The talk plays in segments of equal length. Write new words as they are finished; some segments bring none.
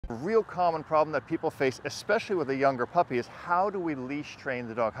A real common problem that people face, especially with a younger puppy, is how do we leash train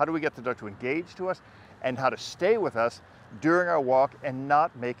the dog? How do we get the dog to engage to us and how to stay with us during our walk and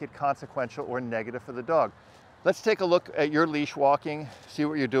not make it consequential or negative for the dog? Let's take a look at your leash walking, see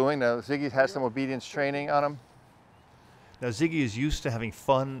what you're doing. Now, Ziggy has some obedience training on him. Now, Ziggy is used to having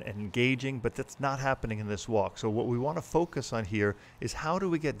fun and engaging, but that's not happening in this walk. So what we want to focus on here is how do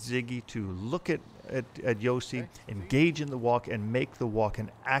we get Ziggy to look at Yossi, engage in the walk, and make the walk an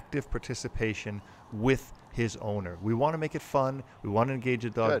active participation with his owner. We want to make it fun. We want to engage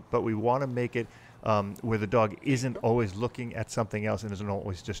the dog, but we want to make it where the dog isn't always looking at something else and isn't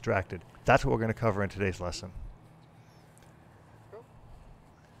always distracted. That's what we're going to cover in today's lesson.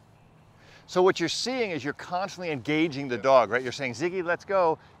 So what you're seeing is you're constantly engaging the dog, right? You're saying, Ziggy, let's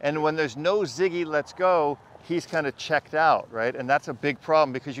go. And when there's no Ziggy, let's go, he's kind of checked out, right? And that's a big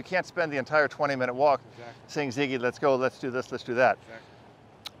problem because you can't spend the entire 20-minute walk saying, Ziggy, let's go, let's do this, let's do that.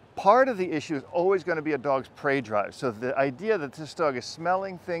 Part of the issue is always going to be a dog's prey drive. So the idea that this dog is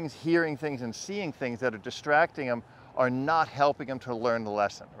smelling things, hearing things, and seeing things that are distracting him are not helping him to learn the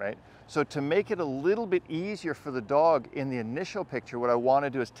lesson, right? So to make it a little bit easier for the dog in the initial picture, what I want to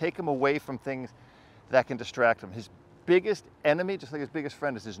do is take him away from things that can distract him. His biggest enemy, just like his biggest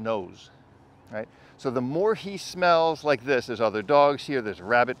friend, is his nose, right? So the more he smells like this, there's other dogs here, there's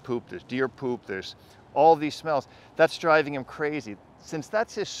rabbit poop, there's deer poop, there's all these smells, that's driving him crazy. Since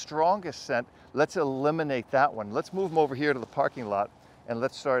that's his strongest scent, let's eliminate that one. Let's move him over here to the parking lot and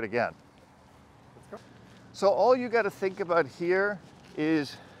let's start again. Let's go. So all you got to think about here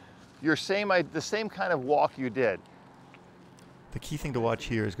is the same kind of walk you did. The key thing to watch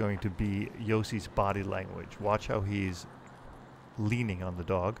here is going to be Yossi's body language. Watch how he's leaning on the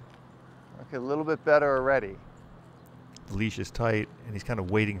dog. Okay, a little bit better already. The leash is tight and he's kind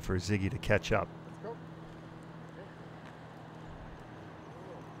of waiting for Ziggy to catch up. Let's go.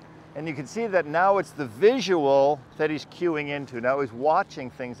 And you can see that now it's the visual that he's cueing into. Now he's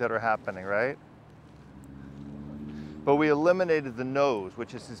watching things that are happening, right? But we eliminated the nose,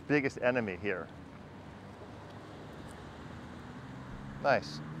 which is his biggest enemy here.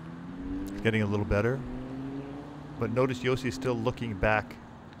 Nice. It's getting a little better. But notice Yossi is still looking back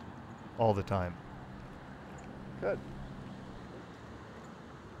all the time. Good.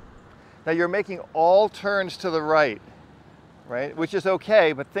 Now you're making all turns to the right, which is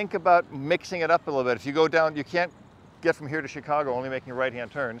okay, but think about mixing it up a little bit. If you go down, you can't get from here to Chicago only making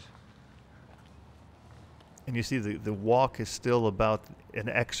right-hand turns. And you see the walk is still about an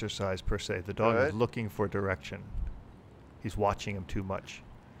exercise per se. The dog is looking for direction. He's watching him too much.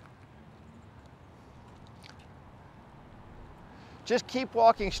 Just keep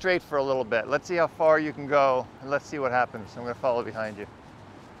walking straight for a little bit. Let's see how far you can go, and let's see what happens. I'm going to follow behind you.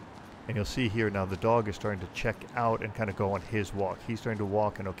 And you'll see here now the dog is starting to check out and kind of go on his walk. He's starting to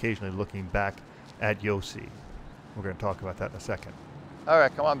walk and occasionally looking back at Yossi. We're going to talk about that in a second. All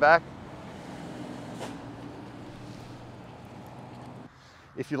right, come on back.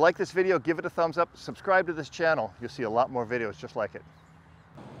 If you like this video, give it a thumbs up, subscribe to this channel. You'll see a lot more videos just like it.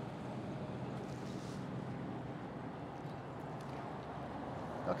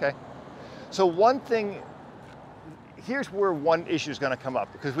 Okay, so one thing, here's where one issue is going to come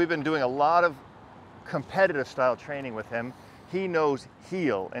up, because we've been doing a lot of competitive style training with him. He knows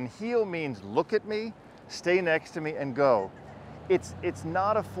heel, and heel means look at me, stay next to me, and go. It's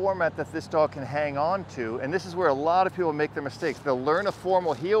not a format that this dog can hang on to, and this is where a lot of people make their mistakes. They'll learn a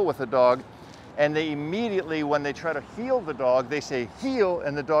formal heel with a dog, and they immediately, when they try to heel the dog, they say heel,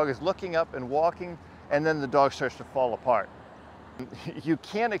 and the dog is looking up and walking, and then the dog starts to fall apart. You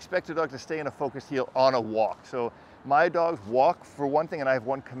can't expect a dog to stay in a focused heel on a walk. So my dogs walk for one thing, and I have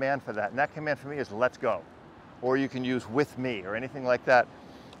one command for that, and that command for me is let's go. Or you can use with me or anything like that.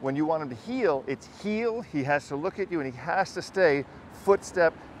 When you want him to heel, it's heel, he has to look at you, and he has to stay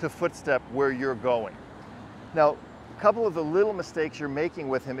footstep to footstep where you're going. Now, a couple of the little mistakes you're making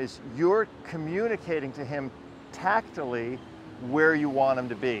with him is you're communicating to him tactily where you want him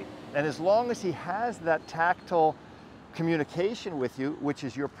to be. And as long as he has that tactile communication with you, which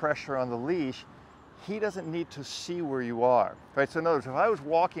is your pressure on the leash, he doesn't need to see where you are, right? So notice, if I was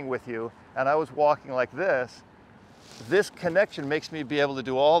walking with you and I was walking like this connection makes me be able to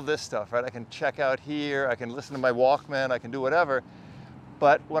do all this stuff, right? I can check out here, I can listen to my Walkman, I can do whatever.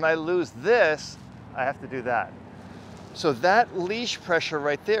 But when I lose this, I have to do that. So that leash pressure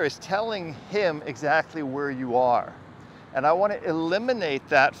right there is telling him exactly where you are. And I want to eliminate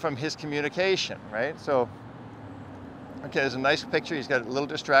that from his communication, right? So, okay, there's a nice picture. He's got a little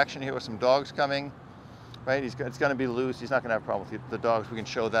distraction here with some dogs coming, right? It's going to be loose. He's not going to have a problem with the dogs. We can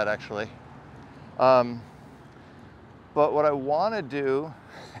show that actually. But what I want to do,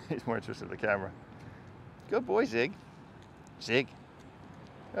 he's more interested in the camera. Good boy, Zig. Zig.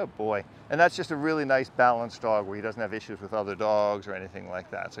 Good boy. And that's just a really nice balanced dog where he doesn't have issues with other dogs or anything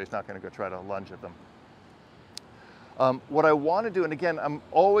like that. So he's not going to go try to lunge at them. What I want to do, and again, I'm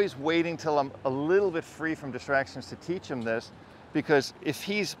always waiting till I'm a little bit free from distractions to teach him this, because if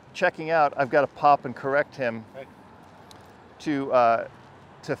he's checking out, I've got to pop and correct him to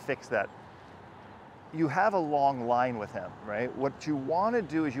fix that. You have a long line with him, right? What you want to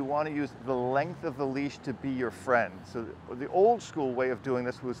do is you want to use the length of the leash to be your friend. So the old school way of doing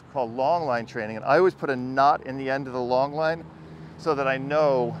this was called long line training, and I always put a knot in the end of the long line so that I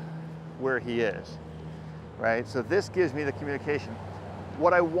know where he is, right? So this gives me the communication.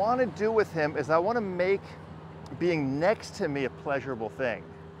 What I want to do with him is I want to make being next to me a pleasurable thing,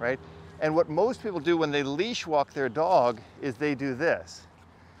 right? And what most people do when they leash walk their dog is they do this.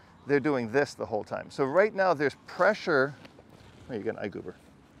 They're doing this the whole time. So right now there's pressure. Oh, you got an eye goober.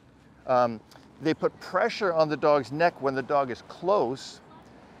 They put pressure on the dog's neck when the dog is close.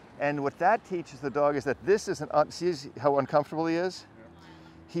 And what that teaches the dog is that this isn't, see how uncomfortable he is?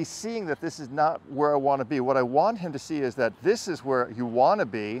 He's seeing that this is not where I want to be. What I want him to see is that this is where you want to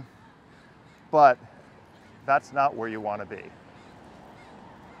be, but that's not where you want to be,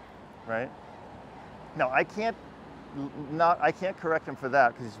 right? Now, I can't correct him for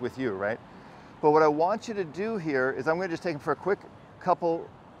that because he's with you, right? But what I want you to do here is I'm going to just take him for a quick couple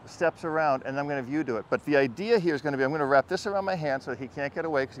steps around, and I'm going to have you do it. But the idea here is going to be I'm going to wrap this around my hand so that he can't get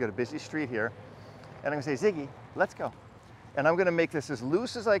away because he's got a busy street here. And I'm going to say, Ziggy, let's go. And I'm going to make this as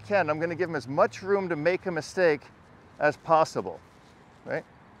loose as I can. I'm going to give him as much room to make a mistake as possible, right?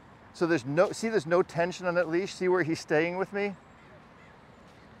 So there's no tension on that leash. See where he's staying with me?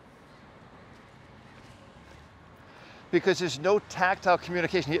 Because there's no tactile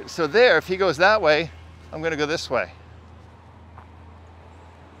communication. So there, if he goes that way, I'm going to go this way.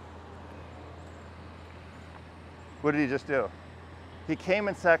 What did he just do? He came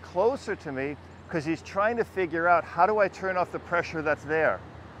and sat closer to me because he's trying to figure out, how do I turn off the pressure that's there?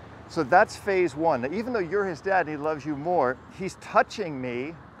 So that's phase one. Now, even though you're his dad and he loves you more, he's touching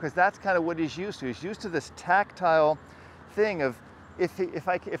me because that's kind of what he's used to. He's used to this tactile thing of, if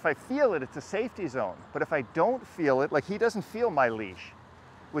I feel it, it's a safety zone. But if I don't feel it, like he doesn't feel my leash.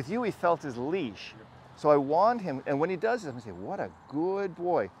 With you, he felt his leash. So I want him, and when he does this, I'm gonna say, what a good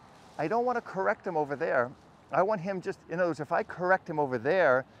boy. I don't want to correct him over there. I want him just, in other words, if I correct him over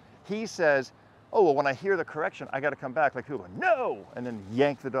there, he says, oh, well, when I hear the correction, I got to come back. Like people go, no, and then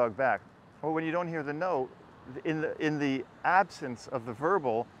yank the dog back. Or when you don't hear the no, in the absence of the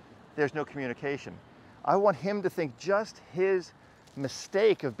verbal, there's no communication. I want him to think just his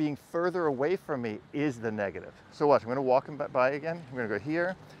mistake of being further away from me is the negative. So watch, I'm going to walk him by again. I'm going to go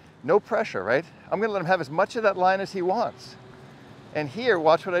here. No pressure, right? I'm going to let him have as much of that line as he wants. And here,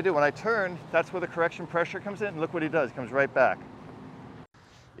 watch what I do. When I turn, that's where the correction pressure comes in. And look what he does. He comes right back.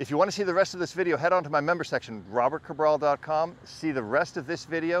 If you want to see the rest of this video, head on to my member section, robertcabral.com. See the rest of this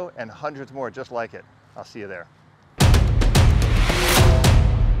video and hundreds more just like it. I'll see you there.